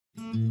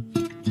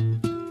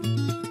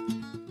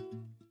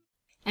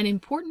An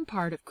important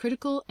part of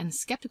critical and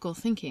skeptical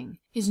thinking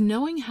is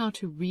knowing how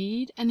to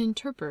read and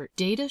interpret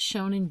data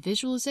shown in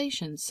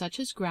visualizations such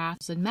as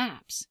graphs and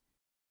maps.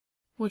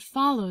 What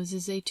follows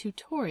is a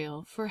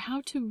tutorial for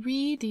how to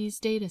read these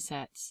data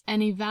sets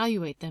and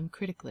evaluate them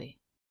critically.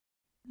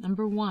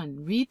 Number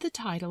 1. Read the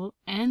title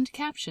and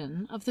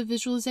caption of the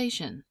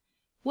visualization.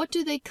 What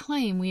do they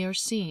claim we are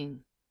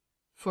seeing?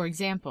 For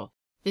example,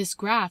 this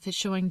graph is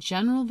showing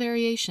general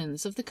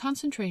variations of the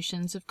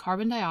concentrations of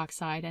carbon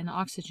dioxide and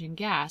oxygen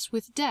gas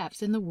with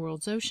depth in the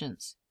world's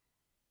oceans.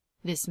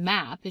 This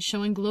map is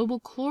showing global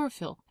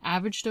chlorophyll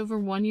averaged over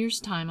 1 year's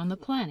time on the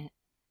planet.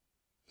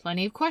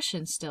 Plenty of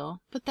questions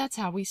still, but that's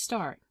how we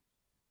start.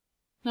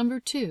 Number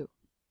 2.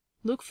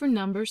 Look for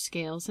number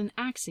scales and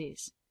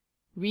axes.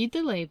 Read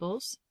the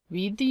labels,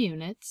 read the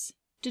units,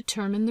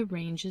 determine the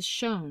ranges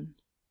shown.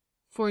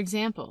 For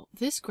example,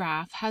 this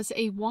graph has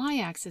a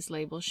y-axis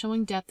label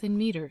showing depth in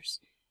meters,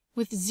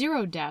 with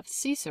 0 depth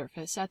sea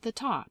surface at the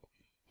top,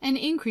 and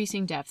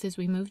increasing depth as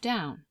we move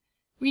down,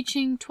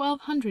 reaching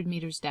 1200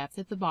 meters depth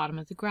at the bottom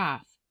of the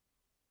graph.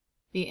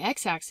 The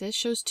x-axis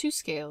shows 2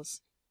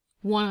 scales,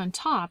 one on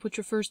top which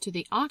refers to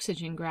the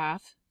oxygen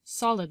graph,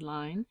 solid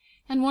line,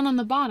 and one on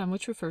the bottom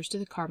which refers to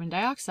the carbon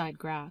dioxide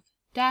graph,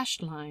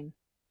 dashed line.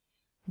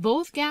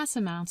 Both gas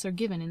amounts are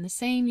given in the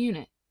same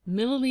unit,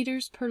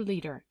 milliliters per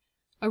liter,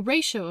 a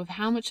ratio of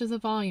how much of the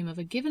volume of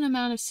a given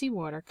amount of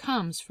seawater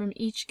comes from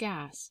each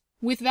gas,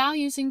 with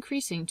values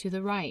increasing to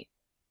the right.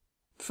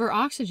 For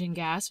oxygen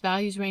gas,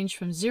 values range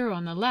from 0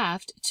 on the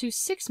left to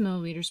 6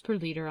 milliliters per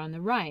liter on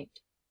the right.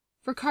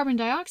 For carbon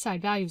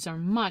dioxide, values are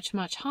much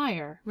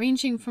higher,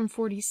 ranging from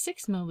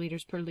 46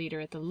 milliliters per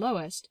liter at the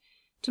lowest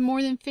to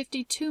more than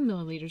 52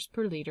 milliliters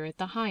per liter at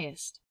the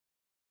highest.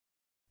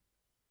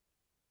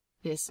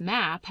 This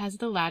map has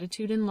the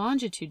latitude and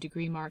longitude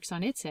degree marks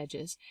on its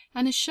edges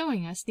and is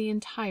showing us the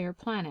entire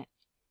planet.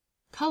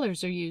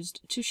 Colors are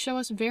used to show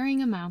us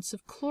varying amounts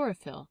of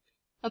chlorophyll,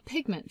 a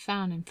pigment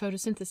found in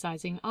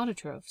photosynthesizing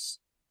autotrophs.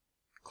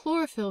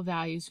 Chlorophyll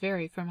values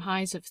vary from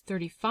highs of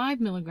 35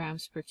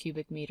 milligrams per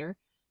cubic meter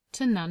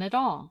to none at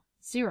all,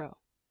 0.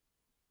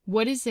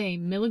 What is a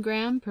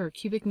milligram per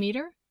cubic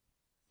meter?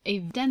 A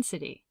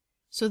density,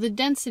 so the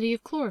density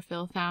of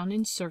chlorophyll found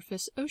in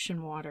surface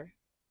ocean water.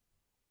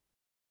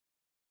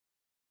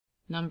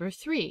 Number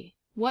 3.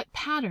 What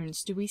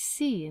patterns do we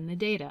see in the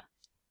data?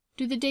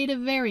 Do the data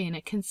vary in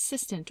a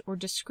consistent or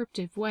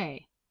descriptive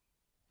way?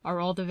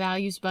 Are all the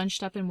values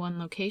bunched up in one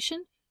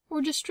location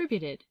or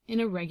distributed in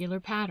a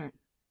regular pattern?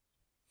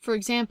 For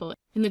example,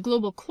 in the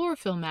global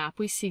chlorophyll map,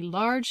 we see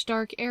large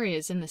dark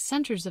areas in the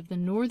centers of the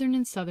northern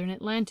and southern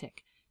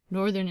Atlantic,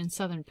 northern and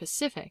southern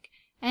Pacific,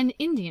 and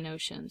Indian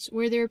Oceans,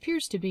 where there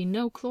appears to be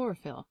no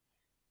chlorophyll.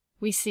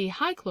 We see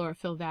high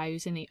chlorophyll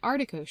values in the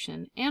Arctic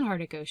Ocean,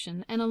 Antarctic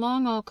Ocean, and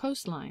along all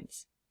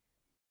coastlines.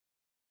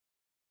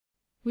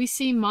 We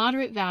see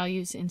moderate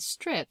values in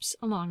strips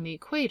along the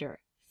equator,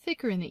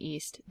 thicker in the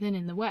east than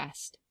in the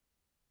west.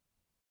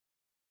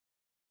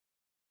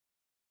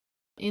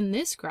 In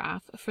this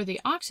graph, for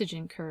the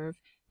oxygen curve,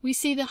 we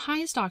see the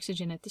highest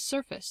oxygen at the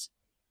surface.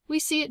 We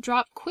see it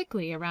drop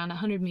quickly around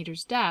 100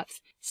 meters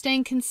depth,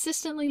 staying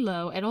consistently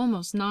low at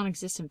almost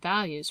non-existent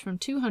values from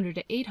 200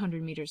 to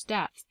 800 meters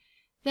depth,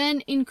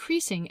 then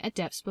increasing at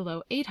depths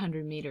below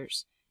 800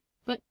 meters,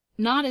 but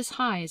not as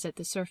high as at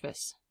the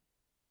surface.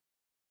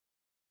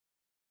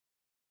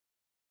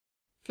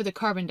 For the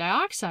carbon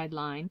dioxide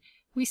line,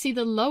 we see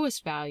the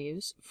lowest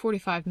values,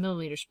 45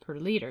 milliliters per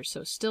liter,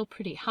 so still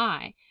pretty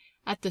high,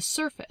 at the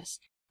surface,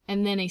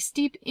 and then a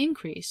steep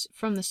increase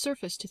from the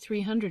surface to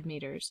 300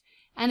 meters,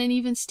 and an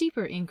even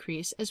steeper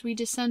increase as we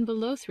descend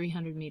below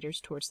 300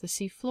 meters towards the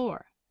sea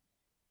floor.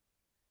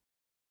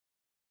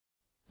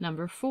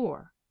 Number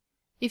 4.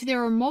 If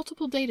there are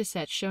multiple data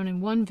sets shown in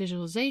one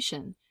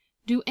visualization,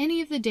 do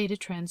any of the data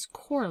trends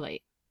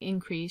correlate,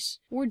 increase,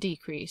 or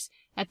decrease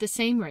at the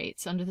same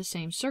rates under the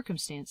same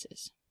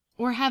circumstances?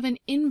 Or have an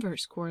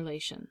inverse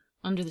correlation?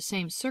 Under the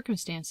same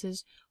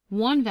circumstances,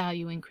 one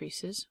value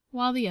increases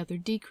while the other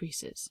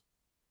decreases.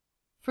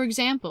 For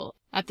example,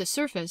 at the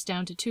surface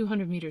down to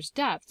 200 meters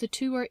depth, the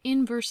two are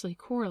inversely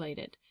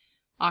correlated.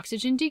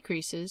 Oxygen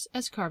decreases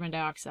as carbon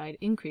dioxide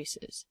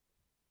increases.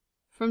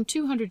 From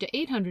 200 to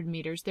 800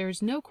 meters, there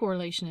is no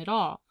correlation at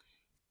all.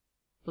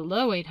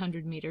 Below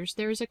 800 meters,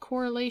 there is a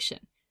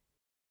correlation.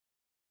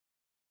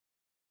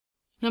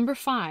 Number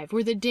 5.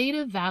 Were the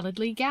data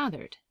validly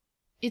gathered?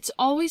 It's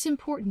always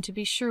important to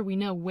be sure we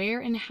know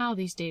where and how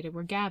these data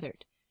were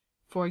gathered.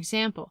 For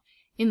example,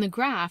 in the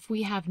graph,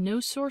 we have no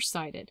source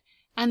cited,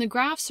 and the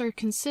graphs are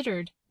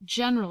considered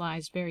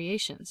generalized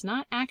variations,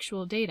 not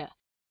actual data.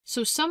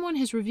 So someone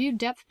has reviewed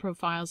depth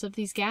profiles of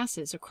these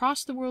gases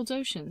across the world's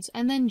oceans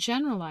and then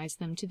generalized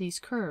them to these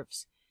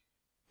curves.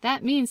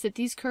 That means that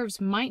these curves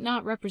might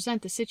not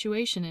represent the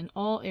situation in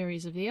all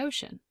areas of the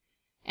ocean.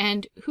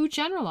 And who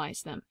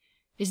generalized them?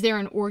 Is there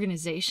an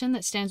organization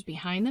that stands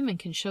behind them and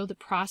can show the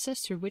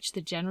process through which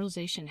the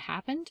generalization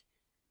happened?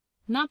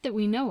 Not that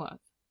we know of.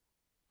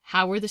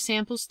 How were the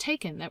samples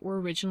taken that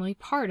were originally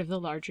part of the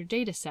larger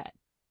data set?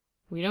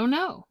 We don't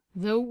know,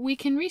 though we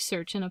can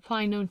research and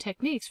apply known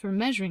techniques for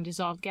measuring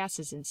dissolved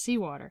gases in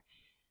seawater,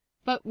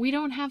 but we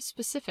don't have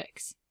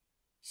specifics.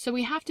 So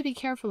we have to be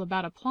careful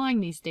about applying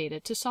these data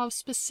to solve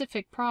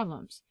specific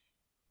problems.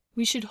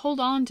 We should hold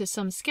on to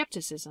some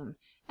skepticism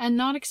and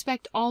not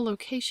expect all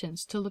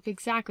locations to look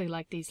exactly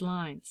like these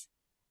lines.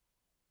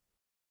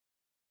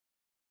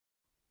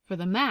 For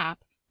the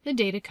map, the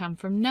data come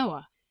from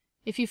NOAA.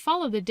 If you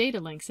follow the data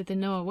links at the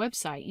NOAA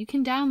website, you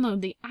can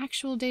download the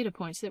actual data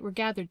points that were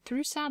gathered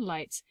through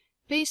satellites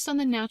based on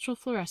the natural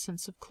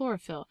fluorescence of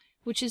chlorophyll,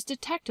 which is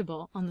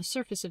detectable on the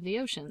surface of the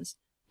oceans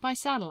by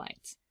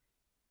satellites.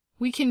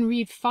 We can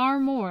read far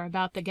more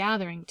about the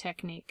gathering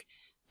technique,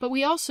 but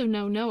we also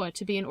know NOAA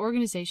to be an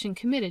organization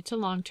committed to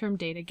long-term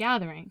data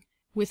gathering,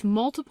 with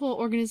multiple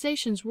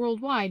organizations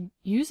worldwide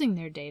using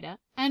their data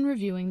and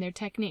reviewing their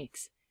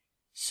techniques.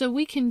 So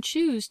we can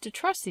choose to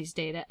trust these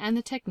data and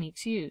the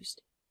techniques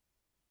used.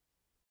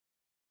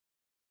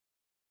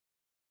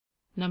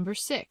 Number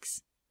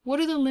 6. What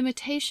are the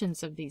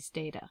limitations of these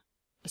data?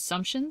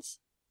 Assumptions?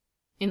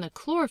 In the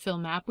chlorophyll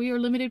map, we are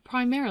limited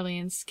primarily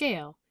in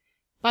scale.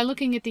 By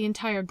looking at the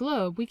entire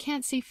globe, we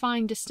can't see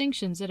fine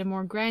distinctions at a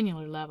more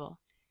granular level.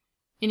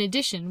 In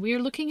addition, we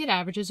are looking at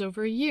averages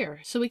over a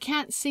year, so we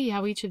can't see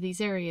how each of these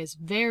areas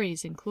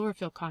varies in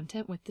chlorophyll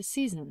content with the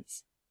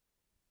seasons.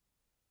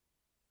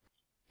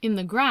 In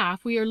the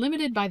graph, we are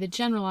limited by the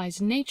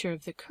generalized nature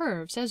of the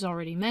curves, as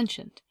already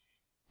mentioned.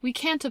 We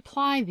can't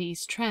apply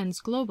these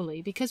trends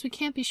globally because we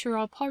can't be sure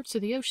all parts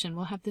of the ocean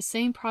will have the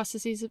same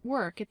processes at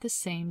work at the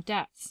same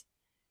depths.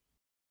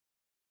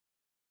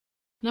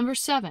 Number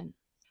 7.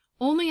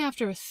 Only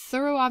after a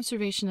thorough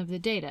observation of the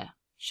data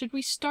should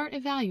we start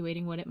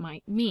evaluating what it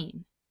might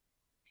mean.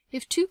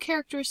 If two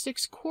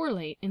characteristics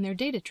correlate in their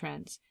data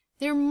trends,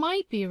 there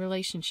might be a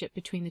relationship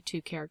between the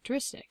two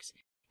characteristics.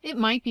 It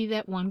might be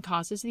that one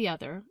causes the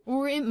other,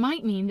 or it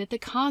might mean that the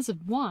cause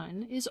of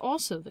one is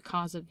also the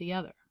cause of the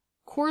other.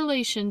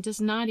 Correlation does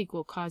not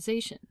equal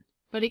causation,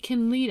 but it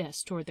can lead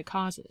us toward the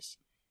causes.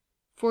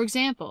 For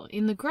example,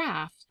 in the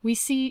graph, we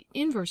see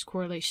inverse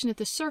correlation at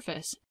the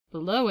surface.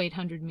 Below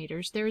 800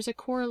 meters, there is a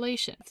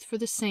correlation for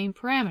the same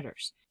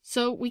parameters.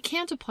 So we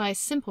can't apply a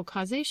simple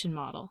causation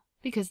model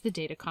because the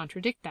data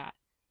contradict that.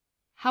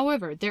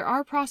 However, there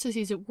are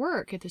processes at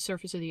work at the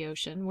surface of the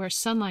ocean where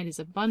sunlight is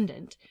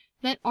abundant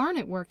that aren't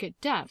at work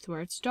at depth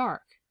where it's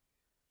dark.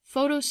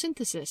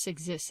 Photosynthesis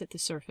exists at the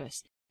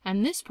surface,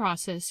 and this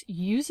process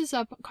uses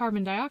up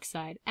carbon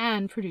dioxide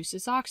and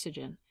produces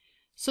oxygen.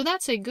 So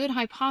that's a good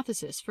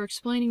hypothesis for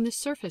explaining the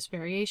surface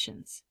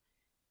variations.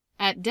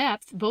 At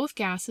depth, both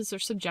gases are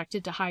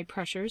subjected to high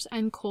pressures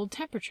and cold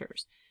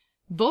temperatures,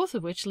 both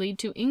of which lead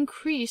to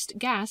increased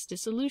gas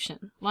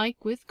dissolution,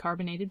 like with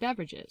carbonated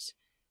beverages.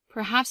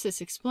 Perhaps this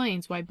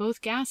explains why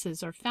both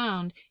gases are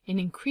found in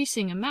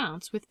increasing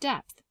amounts with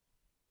depth.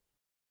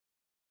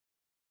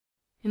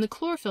 In the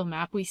chlorophyll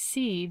map, we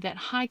see that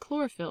high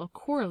chlorophyll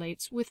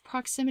correlates with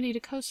proximity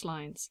to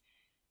coastlines,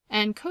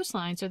 and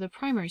coastlines are the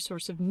primary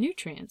source of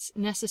nutrients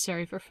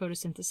necessary for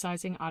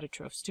photosynthesizing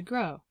autotrophs to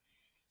grow.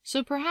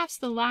 So perhaps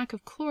the lack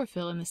of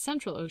chlorophyll in the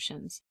central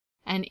oceans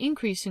and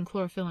increase in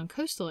chlorophyll in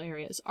coastal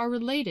areas are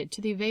related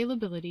to the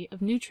availability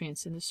of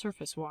nutrients in the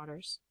surface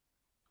waters.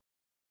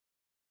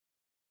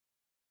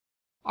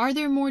 Are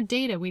there more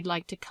data we'd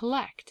like to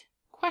collect?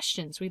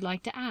 Questions we'd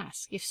like to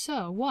ask? If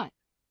so, what?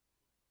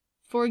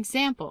 For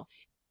example,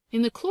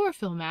 in the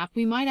chlorophyll map,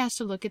 we might ask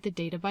to look at the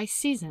data by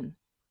season,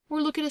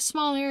 or look at a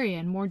small area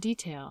in more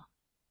detail.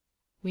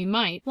 We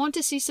might want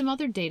to see some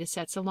other data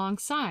sets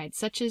alongside,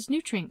 such as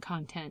nutrient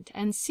content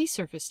and sea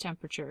surface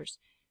temperatures.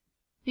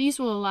 These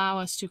will allow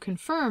us to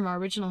confirm our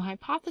original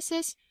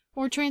hypothesis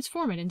or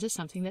transform it into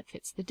something that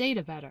fits the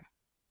data better.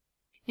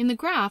 In the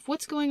graph,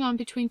 what's going on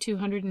between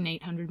 200 and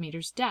 800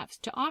 meters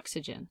depth to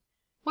oxygen?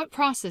 What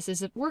process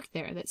is at work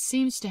there that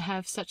seems to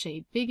have such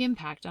a big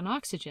impact on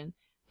oxygen,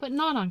 but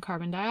not on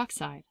carbon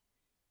dioxide?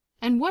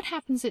 And what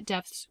happens at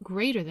depths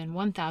greater than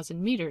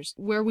 1,000 meters,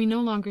 where we no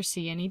longer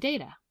see any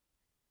data?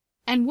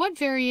 And what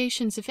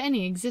variations, if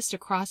any, exist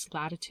across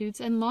latitudes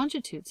and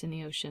longitudes in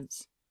the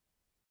oceans?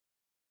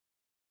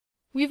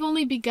 We've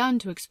only begun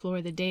to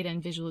explore the data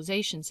and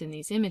visualizations in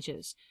these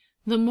images.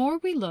 The more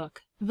we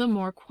look, the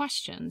more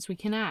questions we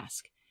can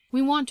ask.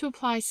 We want to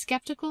apply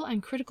skeptical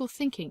and critical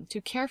thinking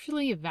to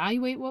carefully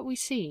evaluate what we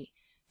see,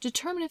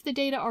 determine if the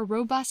data are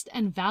robust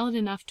and valid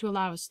enough to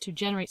allow us to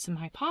generate some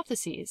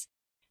hypotheses,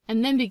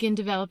 and then begin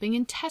developing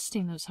and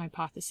testing those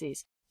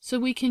hypotheses so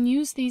we can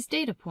use these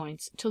data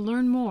points to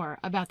learn more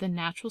about the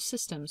natural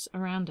systems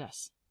around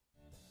us.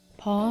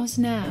 Pause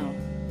now.